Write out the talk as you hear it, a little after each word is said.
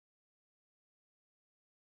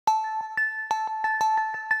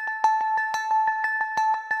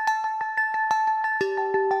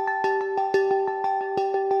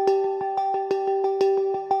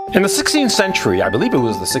In the 16th century, I believe it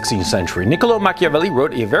was the 16th century, Niccolò Machiavelli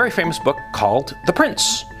wrote a very famous book called The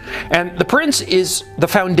Prince. And The Prince is the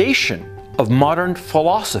foundation of modern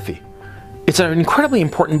philosophy. It's an incredibly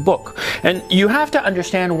important book, and you have to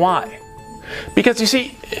understand why. Because you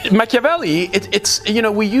see, Machiavelli,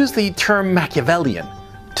 we use the term Machiavellian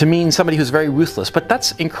to mean somebody who's very ruthless, but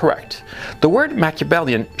that's incorrect. The word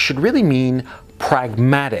Machiavellian should really mean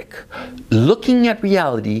pragmatic, looking at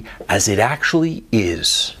reality as it actually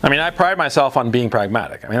is. I mean, I pride myself on being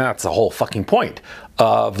pragmatic. I mean, that's the whole fucking point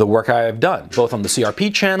of the work I have done, both on the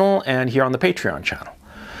CRP channel and here on the Patreon channel.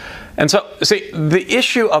 And so, see, the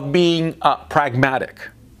issue of being pragmatic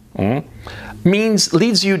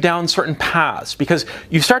leads you down certain paths, because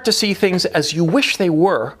you start to see things as you wish they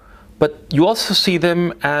were, but you also see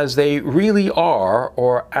them as they really are,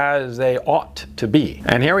 or as they ought to be.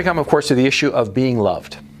 And here we come, of course, to the issue of being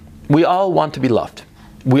loved. We all want to be loved.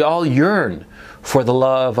 We all yearn for the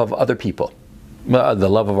love of other people. The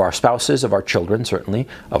love of our spouses, of our children, certainly,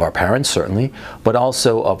 of our parents, certainly, but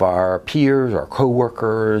also of our peers, our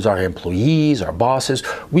co-workers, our employees, our bosses.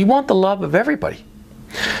 We want the love of everybody.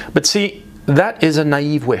 But see, that is a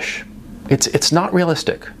naive wish. It's not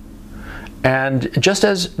realistic. And just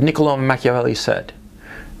as Niccolò Machiavelli said,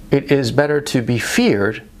 it is better to be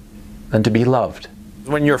feared than to be loved.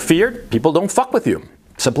 When you're feared, people don't fuck with you.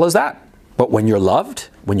 Simple as that. But when you're loved,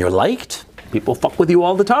 when you're liked, people fuck with you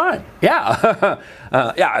all the time. Yeah.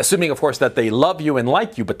 Yeah, assuming, of course, that they love you and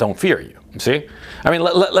like you, but don't fear you. See? I mean,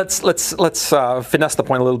 let's finesse the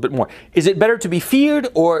point a little bit more. Is it better to be feared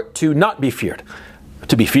or to not be feared?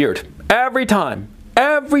 To be feared. Every time.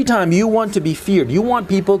 Every time you want to be feared, you want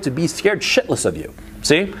people to be scared shitless of you.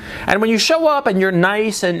 See? And when you show up and you're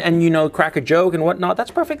nice and you know, crack a joke and whatnot, that's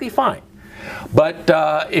perfectly fine.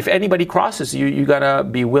 But if anybody crosses you, you gotta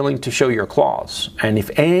be willing to show your claws. And if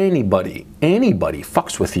anybody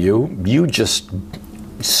fucks with you, you just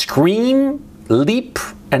scream, leap,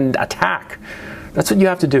 and attack. That's what you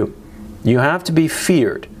have to do. You have to be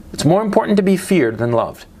feared. It's more important to be feared than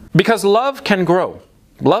loved. Because love can grow.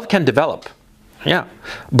 Love can develop. Yeah,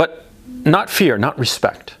 but not fear, not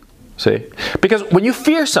respect. See? Because when you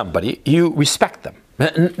fear somebody, you respect them.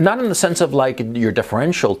 Not in the sense of like you're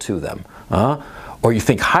deferential to them, or you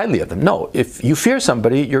think highly of them. No, if you fear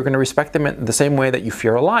somebody, you're going to respect them in the same way that you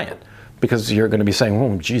fear a lion. Because you're going to be saying,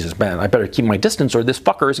 oh, Jesus, man, I better keep my distance or this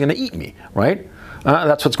fucker is going to eat me, right?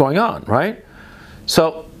 That's what's going on, right?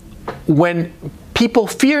 So when people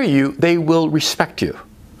fear you, they will respect you.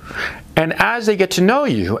 And as they get to know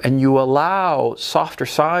you and you allow softer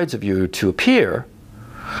sides of you to appear,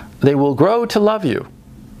 they will grow to love you,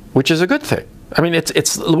 which is a good thing. I mean,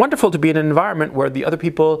 it's wonderful to be in an environment where the other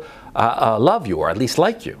people love you, or at least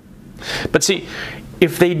like you. But see,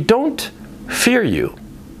 if they don't fear you,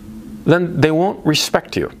 then they won't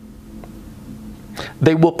respect you.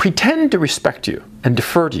 They will pretend to respect you and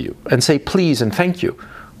defer to you and say please and thank you,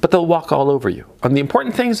 but they'll walk all over you. On the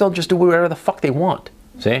important things, they'll just do whatever the fuck they want.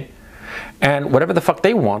 See? And whatever the fuck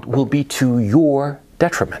they want will be to your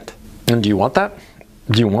detriment. And do you want that?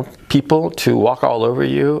 Do you want people to walk all over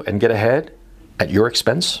you and get ahead at your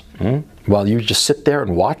expense? While you just sit there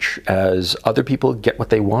and watch as other people get what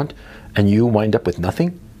they want and you wind up with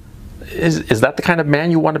nothing? Is that the kind of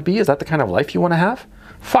man you want to be? Is that the kind of life you want to have?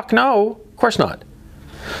 Fuck no, of course not.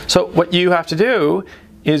 So what you have to do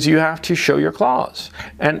is you have to show your claws.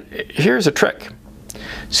 And here's a trick.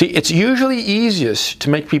 See, it's usually easiest to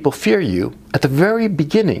make people fear you at the very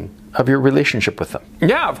beginning of your relationship with them.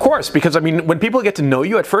 Yeah, of course, because I mean, when people get to know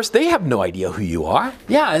you at first, they have no idea who you are.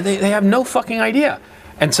 Yeah, they have no fucking idea.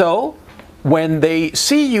 And so, when they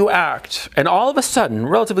see you act, and all of a sudden,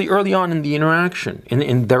 relatively early on in the interaction,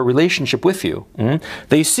 in their relationship with you,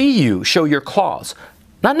 they see you show your claws,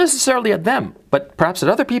 not necessarily at them, but perhaps at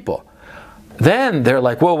other people. Then they're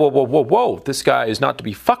like, whoa, whoa, whoa, whoa, whoa, this guy is not to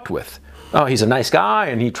be fucked with. Oh, he's a nice guy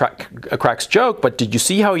and he cracks joke, but did you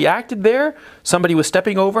see how he acted there? Somebody was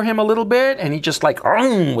stepping over him a little bit and he just like,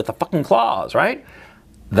 with the fucking claws, right?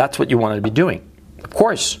 That's what you want to be doing. Of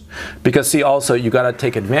course. Because see, also, you got to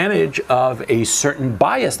take advantage of a certain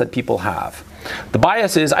bias that people have. The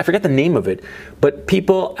bias is, I forget the name of it, but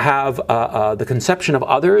people have the conception of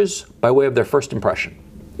others by way of their first impression.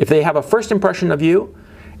 If they have a first impression of you,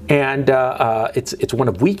 and it's one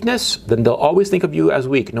of weakness, then they'll always think of you as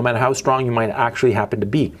weak, no matter how strong you might actually happen to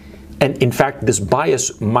be. And in fact, this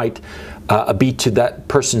bias might be to that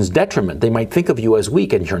person's detriment. They might think of you as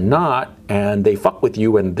weak and you're not, and they fuck with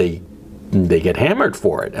you and they get hammered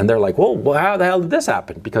for it. And they're like, well, how the hell did this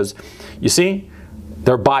happen? Because, you see,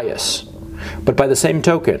 they're biased. But by the same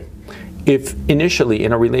token, if initially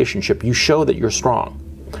in a relationship you show that you're strong,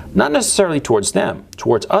 not necessarily towards them,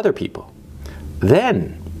 towards other people,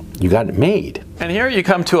 then you got it made. And here you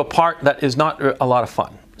come to a part that is not a lot of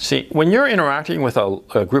fun. See, when you're interacting with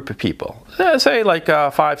a group of people, say like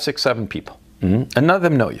 5, 6, 7 people, and none of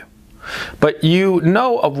them know you, but you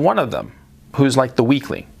know of one of them who's like the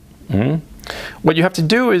weakling. What you have to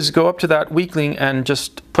do is go up to that weakling and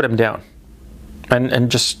just put him down and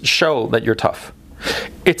just show that you're tough.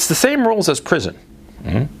 It's the same rules as prison.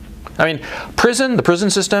 I mean, the prison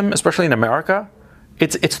system, especially in America,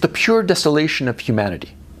 it's the pure distillation of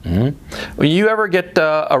humanity. When you ever get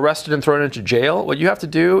arrested and thrown into jail, what you have to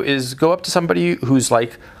do is go up to somebody who's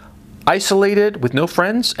like isolated with no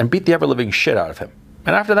friends and beat the ever-living shit out of him.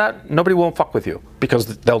 And after that, nobody won't fuck with you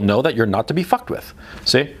because they'll know that you're not to be fucked with.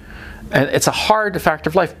 See? And it's a hard fact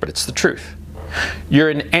of life, but it's the truth. You're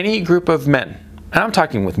in any group of men, and I'm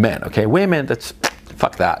talking with men, okay? Women, that's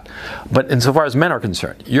fuck that. But insofar as men are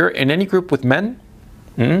concerned, you're in any group with men,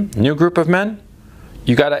 new group of men,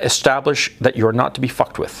 you got to establish that you're not to be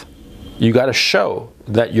fucked with. You got to show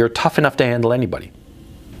that you're tough enough to handle anybody.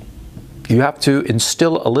 You have to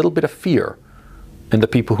instill a little bit of fear in the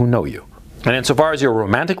people who know you. And insofar as your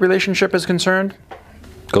romantic relationship is concerned,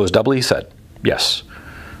 goes doubly said. Yes.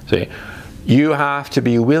 See, you have to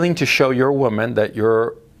be willing to show your woman that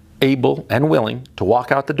you're able and willing to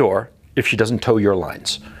walk out the door if she doesn't toe your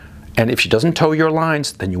lines. And if she doesn't toe your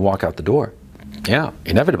lines, then you walk out the door. Yeah,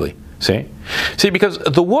 inevitably. See, because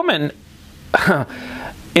the woman,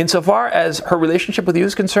 insofar as her relationship with you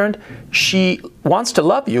is concerned, she wants to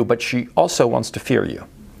love you, but she also wants to fear you.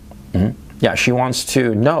 Yeah, she wants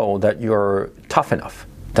to know that you're tough enough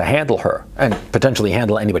to handle her and potentially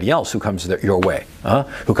handle anybody else who comes your way,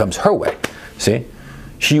 who comes her way. See,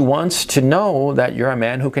 she wants to know that you're a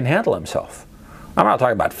man who can handle himself. I'm not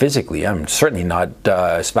talking about physically. I'm certainly not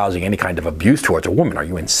espousing any kind of abuse towards a woman. Are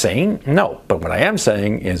you insane? No. But what I am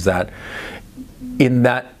saying is that in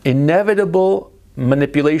that inevitable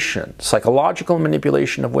manipulation, psychological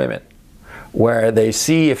manipulation of women, where they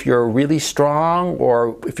see if you're really strong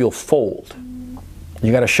or if you'll fold,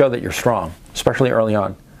 you got to show that you're strong, especially early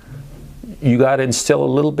on. You got to instill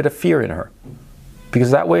a little bit of fear in her,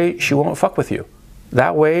 because that way she won't fuck with you.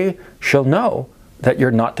 That way she'll know that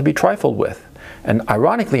you're not to be trifled with. And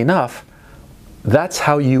ironically enough, that's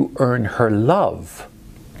how you earn her love.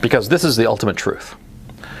 Because this is the ultimate truth.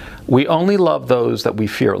 We only love those that we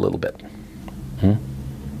fear a little bit.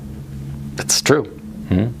 It's true.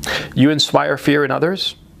 You inspire fear in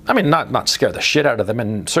others. I mean, not scare the shit out of them,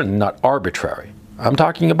 and certainly not arbitrary. I'm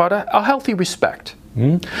talking about a healthy respect.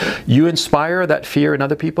 You inspire that fear in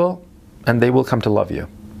other people, and they will come to love you.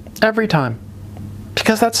 Every time.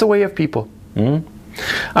 Because that's the way of people.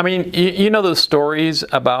 I mean, you know those stories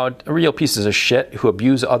about real pieces of shit who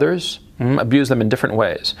abuse others, abuse them in different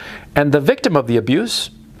ways. And the victim of the abuse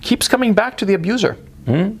keeps coming back to the abuser.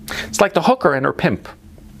 It's like the hooker and her pimp.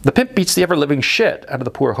 The pimp beats the ever-living shit out of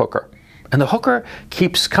the poor hooker. And the hooker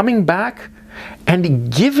keeps coming back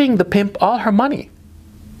and giving the pimp all her money.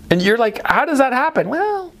 And you're like, how does that happen?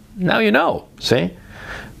 Well, now you know, see?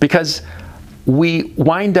 Because we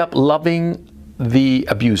wind up loving the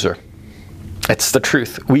abuser. It's the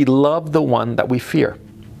truth. We love the one that we fear.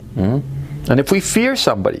 And if we fear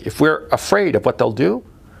somebody, if we're afraid of what they'll do,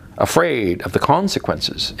 afraid of the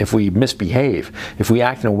consequences, if we misbehave, if we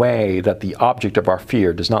act in a way that the object of our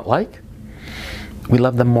fear does not like, we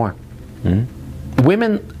love them more.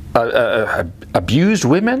 Women, abused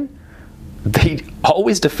women, they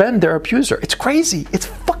always defend their abuser. It's crazy. It's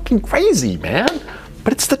fucking crazy, man.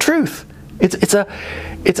 But it's the truth. It's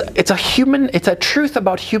a truth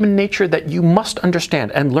about human nature that you must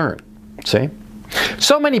understand and learn. See?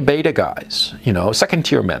 So many beta guys, you know,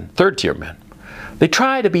 second-tier men, third-tier men, they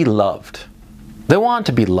try to be loved. They want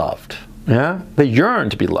to be loved. Yeah? They yearn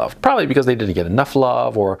to be loved, probably because they didn't get enough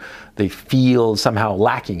love or they feel somehow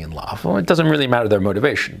lacking in love. Well, it doesn't really matter their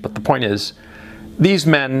motivation, but the point is, these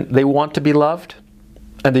men, they want to be loved,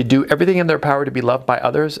 and they do everything in their power to be loved by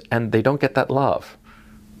others, and they don't get that love.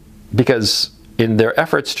 Because in their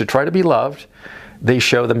efforts to try to be loved, they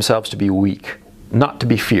show themselves to be weak, not to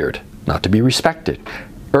be feared, not to be respected,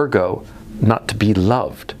 ergo, not to be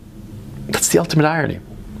loved. That's the ultimate irony.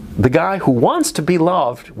 The guy who wants to be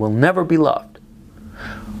loved will never be loved.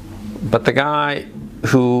 But the guy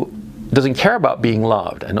who doesn't care about being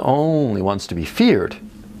loved and only wants to be feared,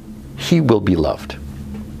 he will be loved.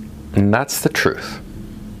 And that's the truth.